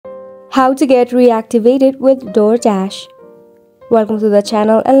How to get reactivated with Doordash. Welcome to the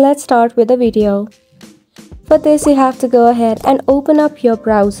channel and let's start with the video. For this you have to go ahead and open up your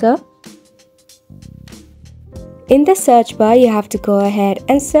browser. In the search bar you have to go ahead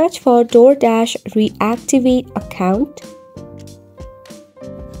and search for Doordash Reactivate account.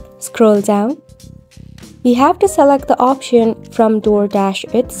 Scroll down. You have to select the option from Doordash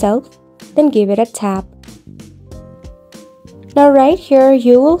itself, then give it a tap. Now right here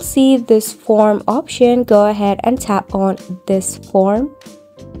you will see this form option. Go ahead and tap on this form.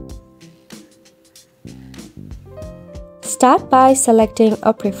 Start by selecting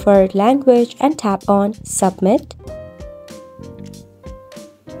a preferred language and tap on submit.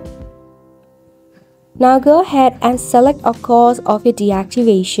 Now go ahead and select a cause of your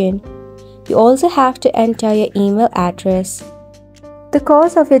deactivation. You also have to enter your email address. The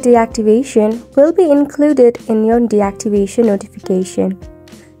cause of your deactivation will be included in your deactivation notification.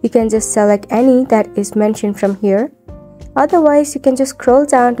 You can just select any that is mentioned from here. Otherwise, you can just scroll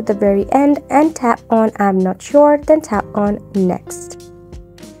down to the very end and tap on I'm not sure, then tap on next.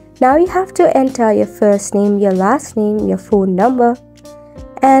 Now you have to enter your first name, your last name, your phone number.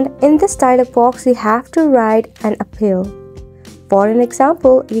 And in this dialog box, you have to write an appeal. For an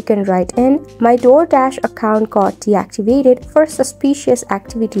example, you can write in, my Doordash account got deactivated for suspicious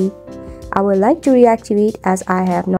activity. I would like to reactivate as I have not